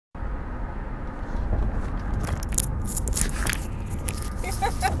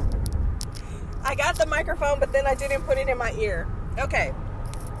the microphone, but then I didn't put it in my ear. Okay.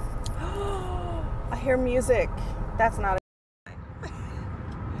 I hear music. That's not a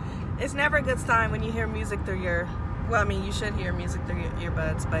It's never a good sign when you hear music through your, well, I mean, you should hear music through your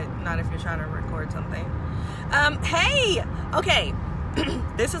earbuds, but not if you're trying to record something. Hey, okay,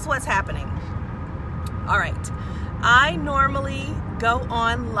 this is what's happening. All right, I normally go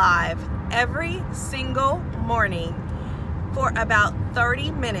on live every single morning for about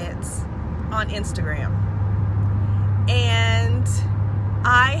 30 minutes on Instagram. And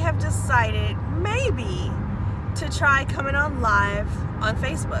I have decided maybe to try coming on live on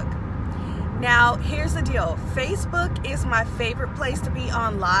Facebook. Now, here's the deal. Facebook is my favorite place to be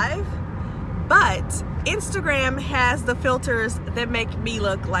on live, but Instagram has the filters that make me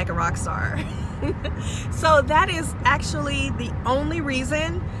look like a rock star. So that is actually the only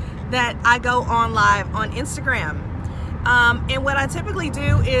reason that I go on live on Instagram. And what I typically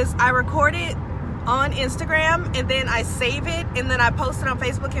do is I record it on Instagram and then I save it and then I post it on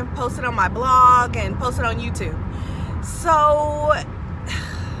Facebook and post it on my blog and post it on YouTube. So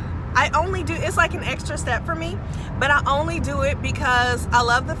I only do, it's like an extra step for me, but I only do it because I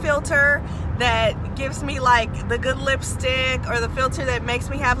love the filter that gives me like the good lipstick, or the filter that makes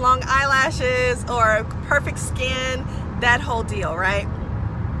me have long eyelashes or perfect skin, that whole deal, right?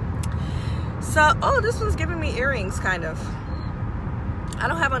 So, oh, this one's giving me earrings, kind of. I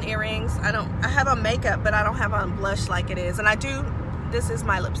don't have on earrings. I have on makeup, but I don't have on blush like it is. And I do, this is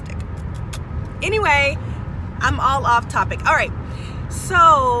my lipstick. Anyway, I'm all off topic. All right.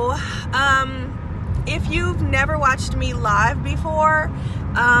 So, if you've never watched me live before,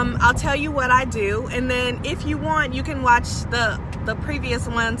 I'll tell you what I do. And then if you want, you can watch the previous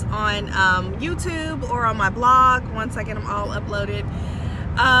ones on YouTube or on my blog once I get them all uploaded.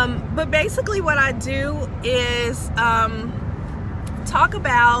 But basically what I do is talk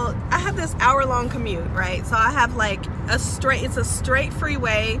about, I have this hour-long commute, right? So I have like it's a straight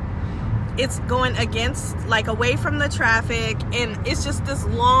freeway. It's going against, like, away from the traffic, and it's just this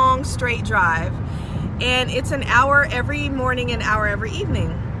long straight drive, and it's an hour every morning, an hour every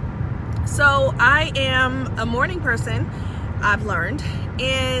evening. So I am a morning person, I've learned,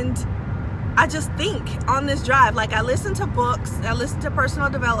 and I just think on this drive. Like, I listen to books, I listen to personal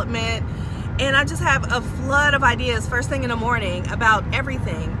development, and I just have a flood of ideas first thing in the morning about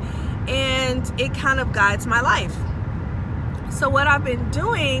everything, and it kind of guides my life. So what I've been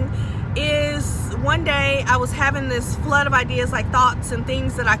doing is, one day I was having this flood of ideas, like thoughts and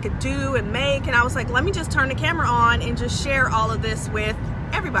things that I could do and make, and I was like, let me just turn the camera on and just share all of this with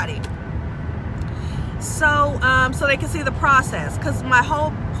everybody, so so they can see the process, because my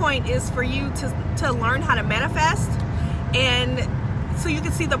whole point is for you to learn how to manifest, and so you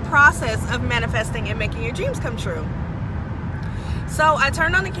can see the process of manifesting and making your dreams come true. So I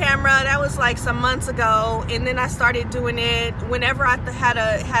turned on the camera, that was like some months ago, and then I started doing it whenever I had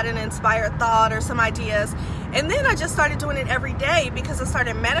an inspired thought or some ideas. And then I just started doing it every day because I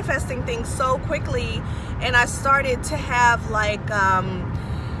started manifesting things so quickly, and I started to have like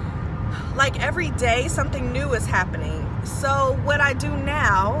every day something new is happening. So what I do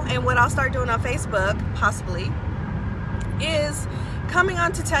now, and what I'll start doing on Facebook possibly, is coming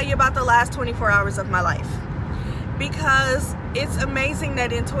on to tell you about the last 24 hours of my life. Because it's amazing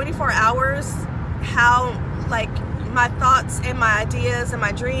that in 24 hours, how like my thoughts and my ideas and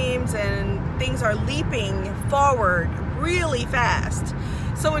my dreams and things are leaping forward really fast.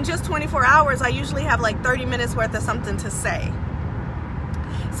 So in just 24 hours, I usually have like 30 minutes worth of something to say.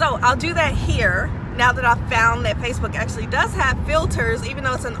 So I'll do that here, now that I've found that Facebook actually does have filters, even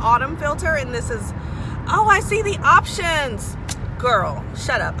though it's an autumn filter, and this is, oh, I see the options. Girl,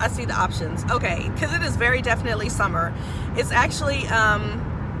 shut up. I see the options. Okay, because it is very definitely summer. It's actually,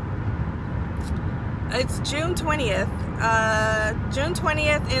 it's June 20th. June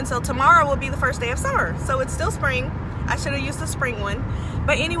 20th, and so tomorrow will be the first day of summer. So it's still spring. I should have used the spring one.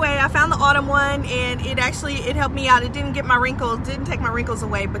 But anyway, I found the autumn one, and it helped me out. It didn't get my wrinkles, didn't take my wrinkles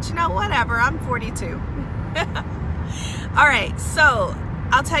away, but you know, whatever. I'm 42. All right, so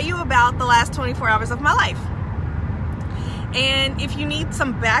I'll tell you about the last 24 hours of my life. And if you need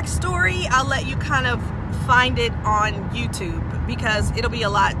some backstory, I'll let you kind of find it on YouTube, because it'll be a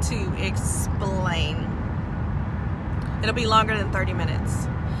lot to explain. It'll be longer than 30 minutes.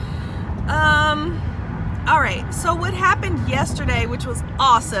 All right, so what happened yesterday, which was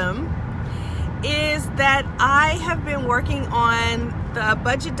awesome, is that I have been working on the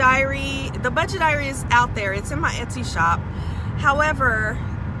budget diary. The budget diary is out there. It's in my Etsy shop. However,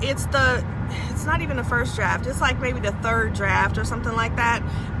 it's not even the first draft. It's like maybe the third draft or something like that.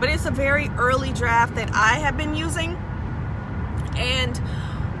 But it's a very early draft that I have been using. And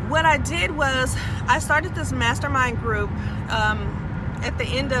what I did was I started this mastermind group at the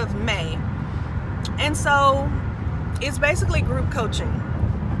end of May. And so it's basically group coaching.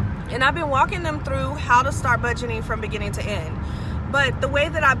 And I've been walking them through how to start budgeting from beginning to end. But the way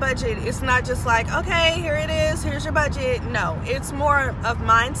that I budget, it's not just like, okay, here it is, here's your budget. No, it's more of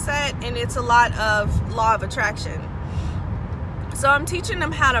mindset, and it's a lot of law of attraction. So I'm teaching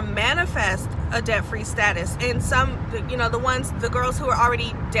them how to manifest a debt-free status. And some, you know, the girls who are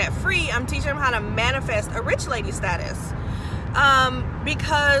already debt-free, I'm teaching them how to manifest a rich lady status.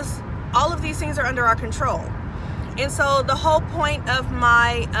 Because all of these things are under our control. And so the whole point of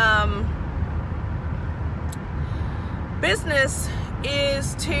my business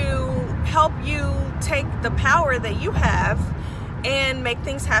is to help you take the power that you have and make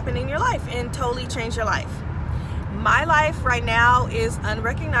things happen in your life and totally change your life. My life right now is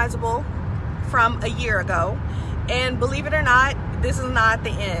unrecognizable from a year ago, and believe it or not, this is not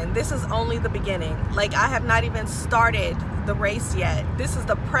the end. This is only the beginning. Like, I have not even started the race yet. This is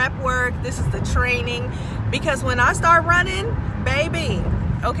the prep work, this is the training, because when I start running, baby,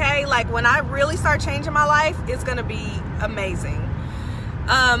 okay, like when I really start changing my life, it's gonna be amazing.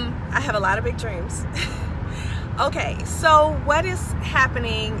 I have a lot of big dreams. Okay, so what is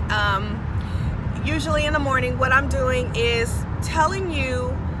happening? Usually in the morning, what I'm doing is telling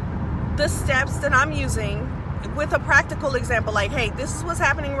you the steps that I'm using with a practical example, like, hey, this is what's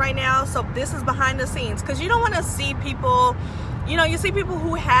happening right now, so this is behind the scenes. Because you don't want to see people, you know, you see people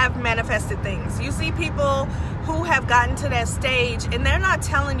who have manifested things. You see people who have gotten to that stage, and they're not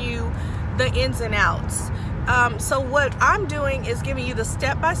telling you the ins and outs. So what I'm doing is giving you the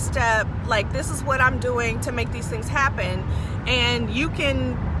step-by-step, like, this is what I'm doing to make these things happen, and you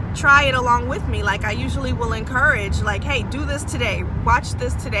can try it along with me. Like, I usually will encourage, like, hey, do this today, watch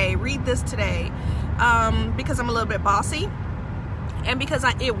this today, read this today, because I'm a little bit bossy, and because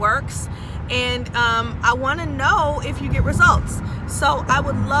it works, and I want to know if you get results. So I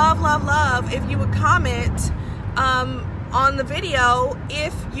would love if you would comment on the video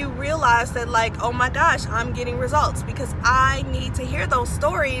if you realize that, like, oh my gosh, I'm getting results, because I need to hear those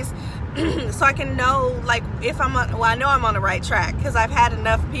stories so I can know, like, if I'm on, well, I know I'm on the right track, because I've had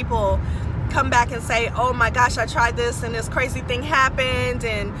enough people come back and say, oh my gosh, I tried this and this crazy thing happened,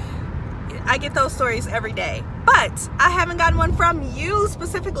 and I get those stories every day. But I haven't gotten one from you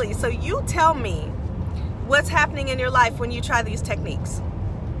specifically, so you tell me what's happening in your life when you try these techniques.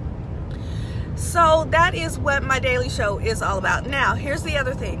 So that is what my daily show is all about. Now, here's the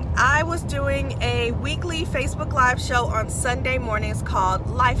other thing. I was doing a weekly Facebook Live show on Sunday mornings called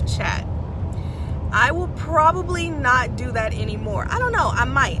Life Chat. I will probably not do that anymore. I don't know, I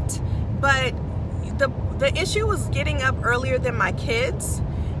might. But the issue was getting up earlier than my kids,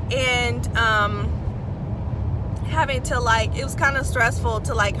 and having to, like, it was kind of stressful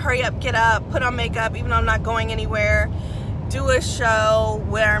to, like, hurry up, get up, put on makeup, even though I'm not going anywhere, do a show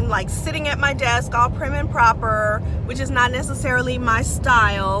where I'm, like, sitting at my desk all prim and proper, which is not necessarily my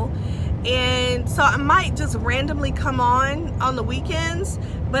style. And so I might just randomly come on the weekends,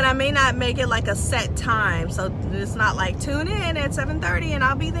 but I may not make it like a set time. So it's not like, tune in at 7:30 and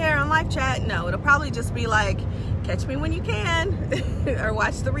I'll be there on live chat. No, it'll probably just be like, catch me when you can or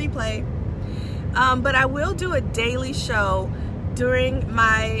watch the replay. But I will do a daily show during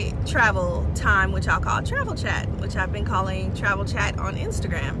my travel time, which I'll call travel chat, which I've been calling travel chat on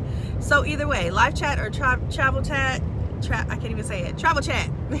Instagram. So either way, live chat or travel chat, I can't even say it, travel chat.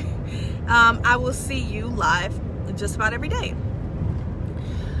 I will see you live just about every day.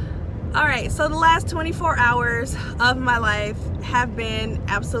 All right, so the last 24 hours of my life have been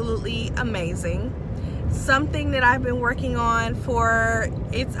absolutely amazing. Something that I've been working on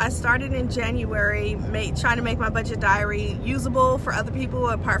I started in January, trying to make my budget diary usable for other people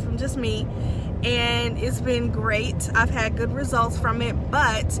apart from just me, and it's been great. I've had good results from it,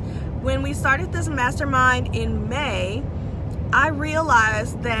 but when we started this mastermind in May, I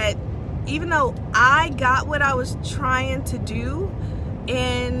realized that even though I got what I was trying to do,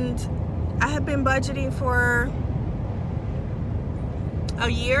 and I have been budgeting for a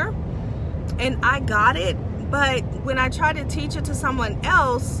year, and I got it, but when I tried to teach it to someone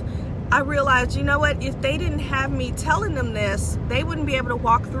else, I realized, you know what, if they didn't have me telling them this, they wouldn't be able to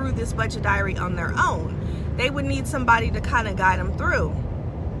walk through this budget diary on their own. They would need somebody to kind of guide them through.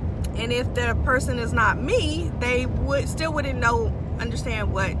 And if the person is not me, they still wouldn't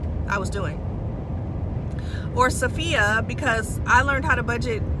understand what I was doing. Or Sophia, because I learned how to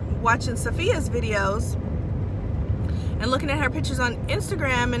budget watching Sophia's videos and looking at her pictures on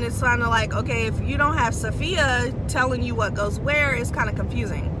Instagram, and it's kind of like, okay, if you don't have Sophia telling you what goes where, it's kind of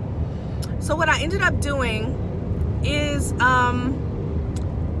confusing. So what I ended up doing is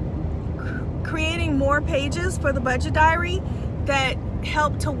creating more pages for the budget diary that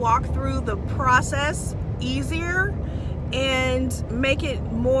help to walk through the process easier and make it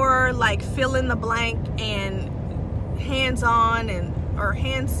more like fill in the blank and hands-on and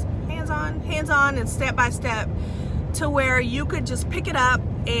step by step, to where you could just pick it up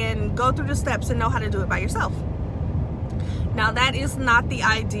and go through the steps and know how to do it by yourself. Now, that is not the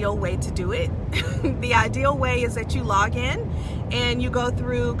ideal way to do it. The ideal way is that you log in and you go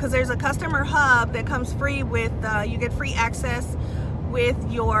through, because there's a customer hub that comes free with, you get free access with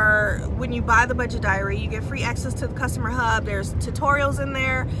your, when you buy the budget diary, you get free access to the customer hub. There's tutorials in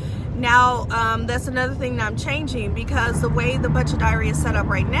there. Now, that's another thing that I'm changing, because the way the budget diary is set up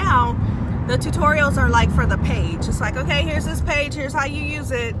right now, the tutorials are like for the page. It's like, okay, here's this page, here's how you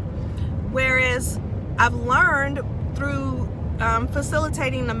use it. Whereas I've learned through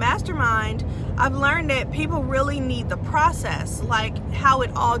facilitating the mastermind, I've learned that people really need the process, like how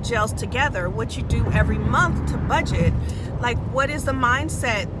it all gels together, what you do every month to budget, like what is the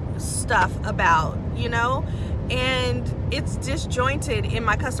mindset stuff about, you know? And it's disjointed in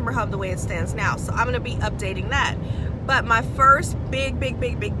my customer hub the way it stands now. So I'm gonna be updating that. But my first big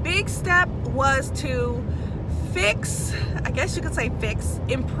step was to fix, I guess you could say fix,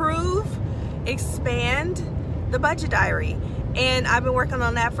 improve, expand the budget diary. And I've been working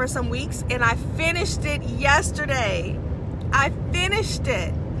on that for some weeks, and I finished it yesterday. I finished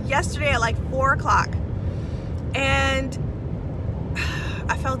it yesterday at like 4 o'clock. And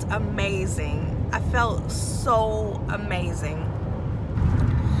I felt amazing. I felt so amazing.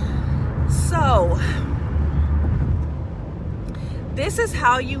 So, this is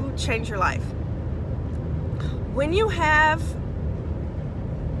how you change your life. When you have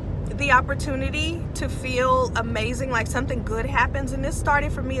the opportunity to feel amazing, like something good happens, and this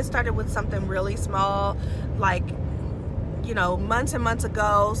started for me, it started with something really small, like, you know, months and months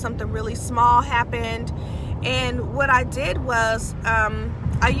ago, something really small happened. And what I did was,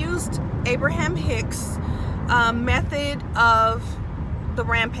 I used Abraham Hicks' method of the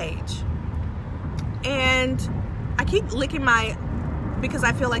rampage. And I keep licking my, because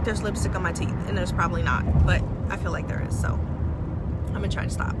I feel like there's lipstick on my teeth, and there's probably not, but I feel like there is, so I'm gonna try to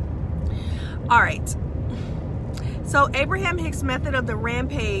stop. All right, so Abraham Hicks' method of the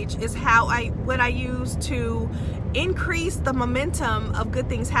rampage is what I use to increase the momentum of good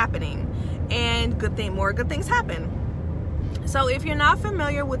things happening, and more good things happen. So if you're not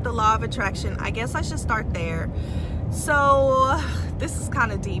familiar with the law of attraction, I guess I should start there. So this is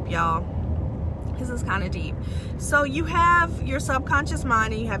kind of deep, y'all. This is kind of deep. So you have your subconscious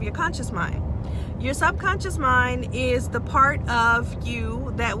mind and you have your conscious mind. Your subconscious mind is the part of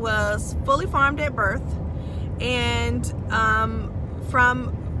you that was fully formed at birth, and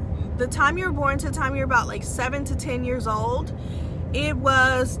from the time you were born to the time you're about like 7 to 10 years old, it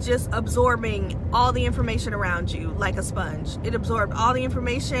was just absorbing all the information around you like a sponge. It absorbed all the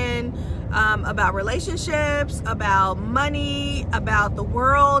information about relationships, about money, about the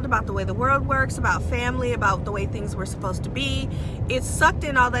world, about the way the world works, about family, about the way things were supposed to be. It sucked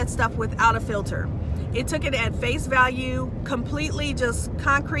in all that stuff without a filter. It took it at face value, completely just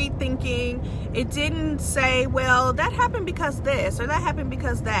concrete thinking. It didn't say, well, that happened because this, or that happened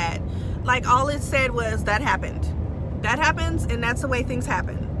because that. Like, all it said was, that happened. That happens, and that's the way things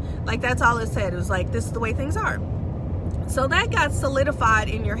happen. Like, that's all it said. It was like, this is the way things are. So that got solidified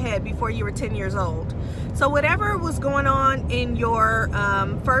in your head before you were 10 years old. So whatever was going on in your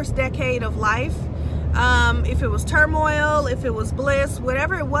first decade of life, if it was turmoil, if it was bliss,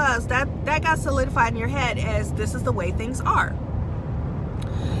 whatever it was, that got solidified in your head as this is the way things are.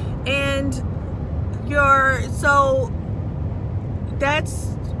 And so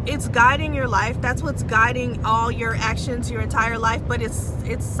it's guiding your life. That's what's guiding all your actions, your entire life, but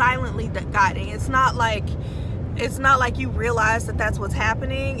it's silently guiding. It's not like you realize that that's what's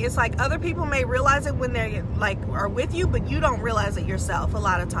happening. It's like other people may realize it when they like are with you, but you don't realize it yourself a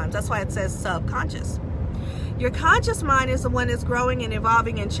lot of times. That's why it says subconscious. Your conscious mind is the one that's growing and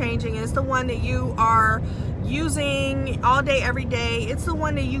evolving and changing. It's the one that you are using all day, every day. It's the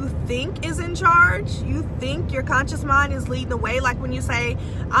one that you think is in charge. You think your conscious mind is leading the way. Like when you say,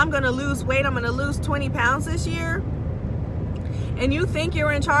 I'm going to lose weight, I'm going to lose 20 pounds this year. And you think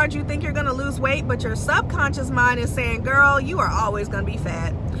you're in charge, you think you're going to lose weight, but your subconscious mind is saying, girl, you are always going to be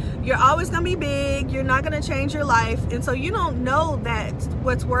fat. You're always going to be big. You're not going to change your life. And so you don't know that's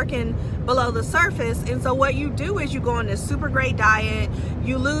what's working below the surface. And so what you do is you go on this super great diet,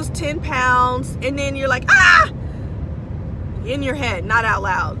 you lose 10 pounds, and then you're like, ah, in your head, not out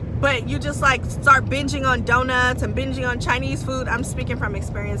loud. But you just like start binging on donuts and binging on Chinese food. I'm speaking from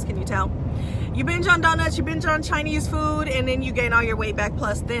experience, can you tell? You binge on donuts, you binge on Chinese food, and then you gain all your weight back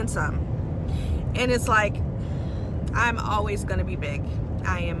plus then some. And it's like, I'm always going to be big.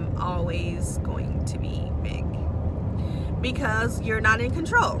 I am always going to be big because you're not in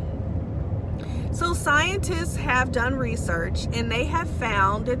control. So scientists have done research and they have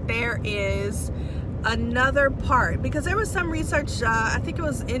found that there is another part, because there was some research, I think it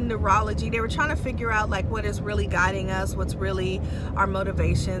was in neurology, they were trying to figure out like what is really guiding us, what's really our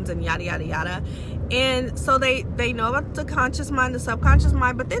motivations, and yada yada yada. And so they know about the conscious mind, the subconscious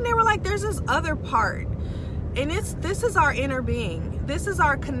mind, but then they were like, there's this other part, and this is our inner being. This is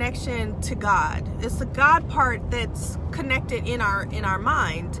our connection to God. It's the God part that's connected in our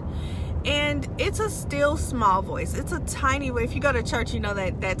mind. And it's a still small voice. It's a tiny voice. If you go to church, you know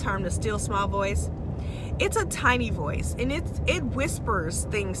that term, the still small voice. It's a tiny voice, and it whispers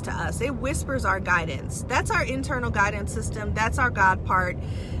things to us. It whispers our guidance. That's our internal guidance system. That's our God part.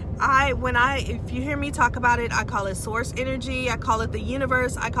 If you hear me talk about it, I call it source energy. I call it the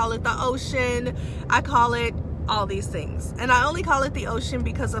universe. I call it the ocean. I call it all these things. And I only call it the ocean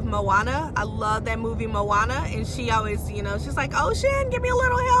because of Moana. I love that movie Moana, and she always, she's like, ocean, give me a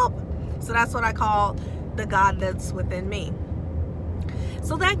little help. So that's what I call the God that's within me.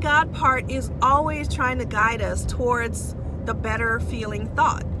 So that God part is always trying to guide us towards the better feeling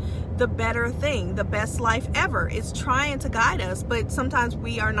thought, the better thing, the best life ever. It's trying to guide us, but sometimes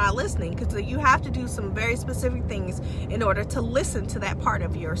we are not listening, because you have to do some very specific things in order to listen to that part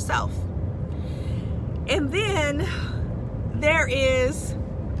of yourself. And then there is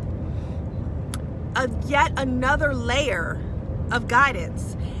yet another layer of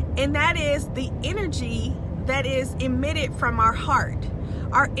guidance, and that is the energy that is emitted from our heart.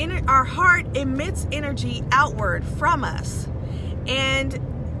 Our heart emits energy outward from us. And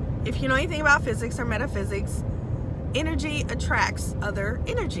if you know anything about physics or metaphysics, energy attracts other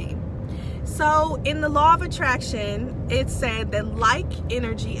energy. So in the law of attraction, it said that like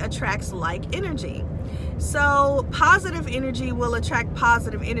energy attracts like energy. So positive energy will attract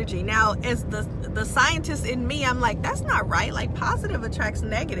positive energy. Now, as the scientist in me, I'm like, that's not right. Like, positive attracts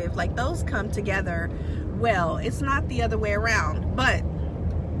negative. Like, those come together well. It's not the other way around. But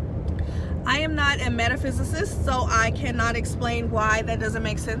I am not a metaphysicist, so I cannot explain why that doesn't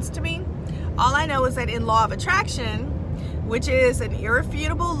make sense to me. All I know is that in law of attraction, which is an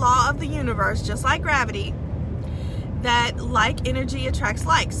irrefutable law of the universe, just like gravity, that like energy attracts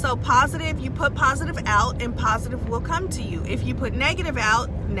like. So positive, you put positive out and positive will come to you. If you put negative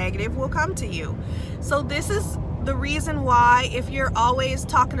out, negative will come to you. So this is the reason why, if you're always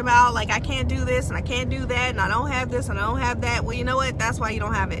talking about like, I can't do this and I can't do that and I don't have this and I don't have that, well, you know what? That's why you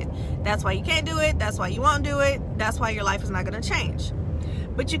don't have it. That's why you can't do it. That's why you won't do it. That's why your life is not going to change.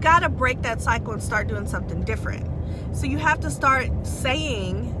 But you got to break that cycle and start doing something different. So you have to start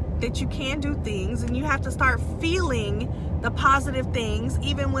saying that you can do things, and you have to start feeling the positive things,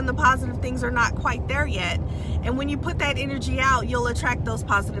 even when the positive things are not quite there yet. And when you put that energy out, you'll attract those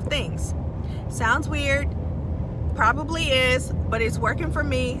positive things. Sounds weird, probably is, but it's working for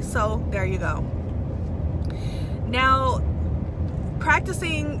me, so there you go. Now,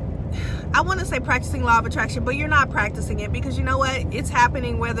 I want to say practicing law of attraction, but you're not practicing it, because you know what? It's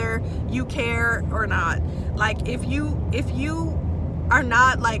happening whether you care or not. Like, if you are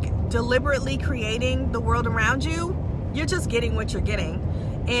not like deliberately creating the world around you, you're just getting what you're getting.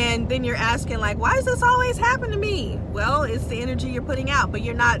 And then you're asking like, why does this always happen to me? Well, it's the energy you're putting out, but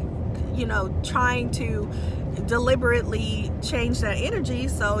you're not, trying to deliberately change that energy.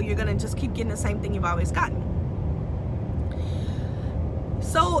 So you're going to just keep getting the same thing you've always gotten.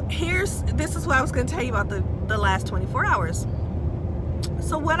 So this is what I was going to tell you about the last 24 hours.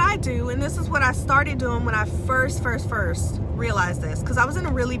 So what I do, and this is what I started doing when I first realized this, because I was in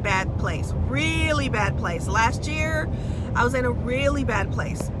a really bad place. Last year, I was in a really bad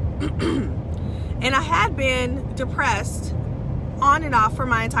place. And I had been depressed on and off for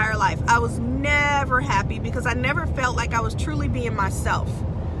my entire life. I was never happy because I never felt like I was truly being myself.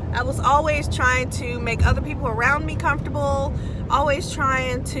 I was always trying to make other people around me comfortable, always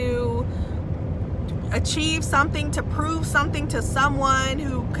trying to achieve something, to prove something to someone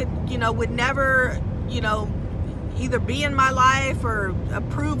who could, would never, either be in my life or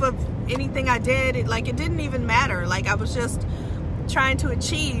approve of anything I did. It didn't even matter. Like, I was just trying to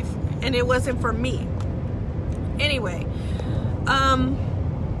achieve, and it wasn't for me. Anyway,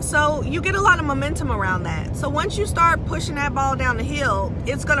 so you get a lot of momentum around that. So once you start pushing that ball down the hill,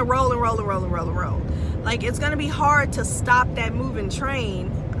 it's going to roll and roll and roll and roll and roll. Like, it's going to be hard to stop that moving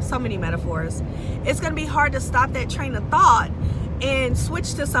train. So many metaphors. It's going to be hard to stop that train of thought and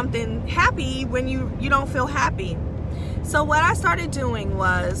switch to something happy when you don't feel happy. So what I started doing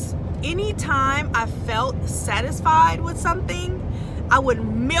was, anytime I felt satisfied with something, I would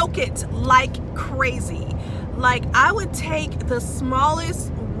milk it like crazy. Like, I would take the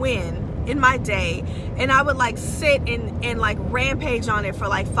smallest win in my day and I would like sit and like rampage on it for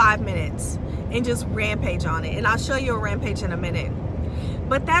like 5 minutes and just rampage on it. And I'll show you a rampage in a minute.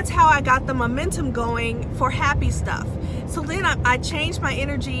 But that's how I got the momentum going for happy stuff. So then I changed my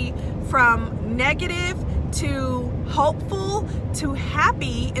energy from negative to hopeful to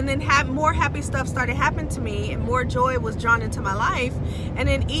happy, and then more happy stuff started happening to me and more joy was drawn into my life. And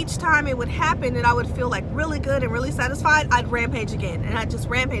then each time it would happen and I would feel like really good and really satisfied, I'd rampage again, and I'd just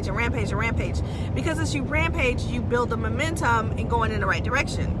rampage and rampage and rampage, because as you rampage you build the momentum and going in the right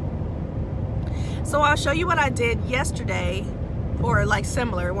direction. So I'll show you what I did yesterday, or like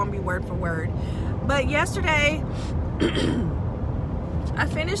similar, it won't be word for word, but yesterday I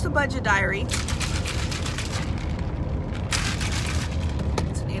finished the budget diary.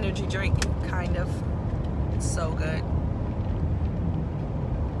 It's an energy drink, kind of. It's so good.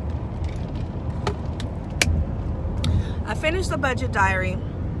 I finished the budget diary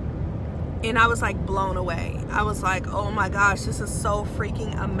and I was like blown away. I was like, oh my gosh, this is so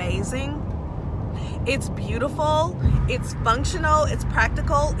freaking amazing. It's beautiful, it's functional, it's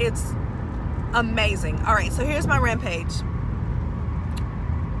practical, it's amazing. All right, so here's my rampage.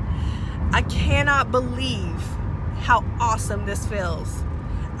 I cannot believe how awesome this feels.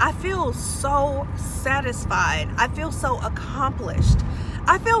 I feel so satisfied. I feel so accomplished.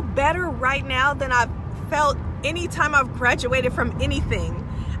 I feel better right now than I've felt anytime I've graduated from anything.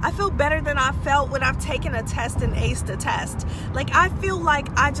 I feel better than I felt when I've taken a test and aced a test. Like, I feel like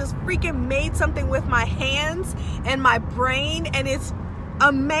I just freaking made something with my hands and my brain, and it's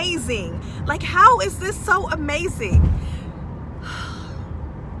amazing. Like, how is this so amazing?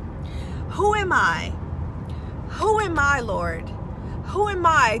 Who am I? Who am I, Lord? Who am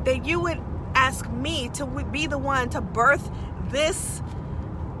I that you would ask me to be the one to birth this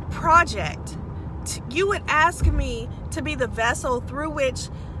project? You would ask me to be the vessel through which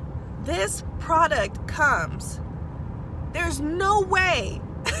this product comes. There's no way.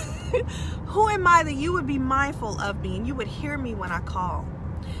 Who am I that you would be mindful of me and you would hear me when I call?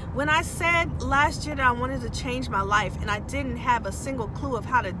 When I said last year that I wanted to change my life and I didn't have a single clue of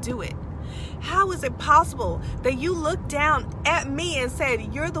how to do it, how is it possible that you looked down at me and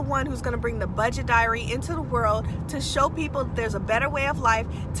said, you're the one who's going to bring the budget diary into the world to show people that there's a better way of life,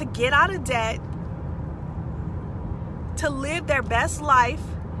 to get out of debt, to live their best life,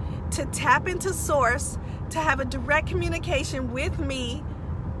 to tap into source, to have a direct communication with me,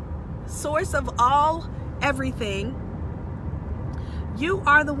 source of all everything. You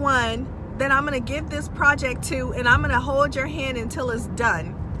are the one that I'm going to give this project to, and I'm going to hold your hand until it's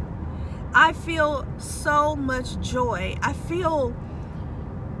done. I feel so much joy. I feel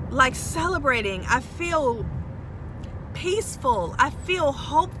like celebrating. I feel peaceful. I feel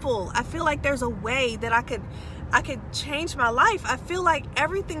hopeful. I feel like there's a way that I could change my life. I feel like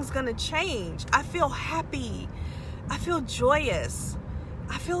everything's gonna change. I feel happy. I feel joyous.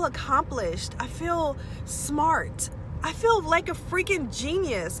 I feel accomplished. I feel smart. I feel like a freaking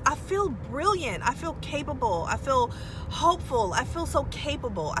genius. I feel brilliant. I feel capable. I feel hopeful. I feel so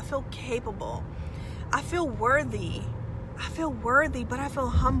capable. I feel capable. I feel worthy. I feel worthy, but I feel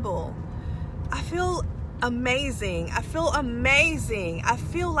humble. I feel amazing. I feel amazing. I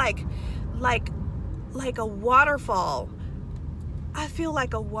feel like a waterfall. I feel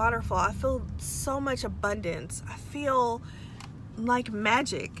like a waterfall. I feel so much abundance. I feel like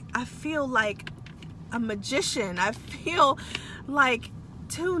magic. I feel like a magician. I feel like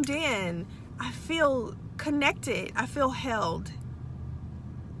tuned in. I feel connected. I feel held.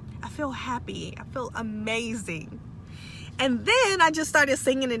 I feel happy. I feel amazing. And then I just started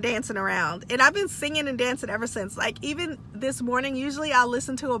singing and dancing around. And I've been singing and dancing ever since. Like, even this morning, usually I'll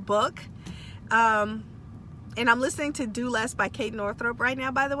listen to a book. And I'm listening to Do Less by Kate Northrup right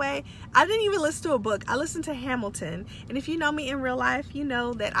now, by the way. I didn't even listen to a book. I listened to Hamilton. And if you know me in real life, you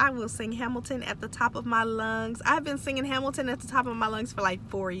know that I will sing Hamilton at the top of my lungs. I've been singing Hamilton at the top of my lungs for like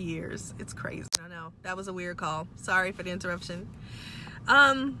 4 years. It's crazy. I know. That was a weird call. Sorry for the interruption.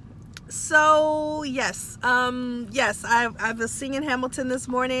 So yes, I was singing Hamilton this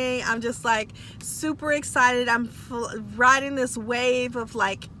morning. I'm just like super excited. I'm riding this wave of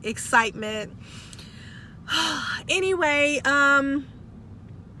like excitement. Anyway,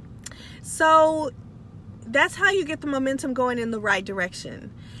 so that's how you get the momentum going in the right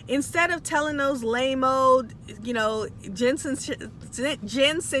direction. Instead of telling those lame-old, you know, Jen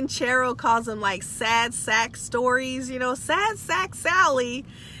Sincero calls them like sad sack stories, you know, sad sack Sally.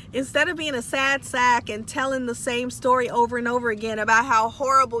 Instead of being a sad sack and telling the same story over and over again about how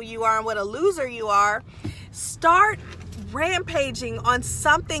horrible you are and what a loser you are, start rampaging on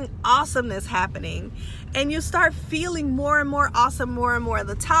something awesome that's happening, and you start feeling more and more awesome more and more of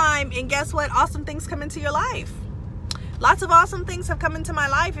the time. And guess what? Awesome things come into your life. Lots of awesome things have come into my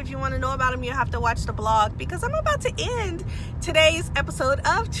life. If you want to know about them, you have to watch the blog, because I'm about to end today's episode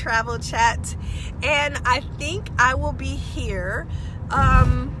of Travel Chat. And I think I will be here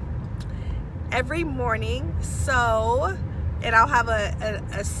every morning. And I'll have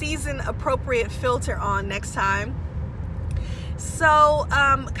a season appropriate filter on next time. So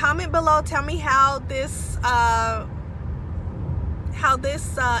comment below, tell me how this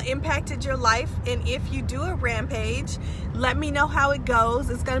impacted your life, and if you do a rampage, let me know how it goes.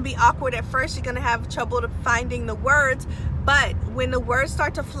 It's going to be awkward at first. You're going to have trouble finding the words, but when the words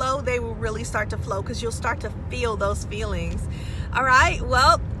start to flow, they will really start to flow, because you'll start to feel those feelings. All right,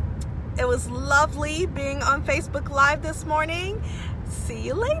 well, it was lovely being on Facebook Live this morning. See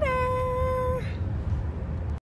you later.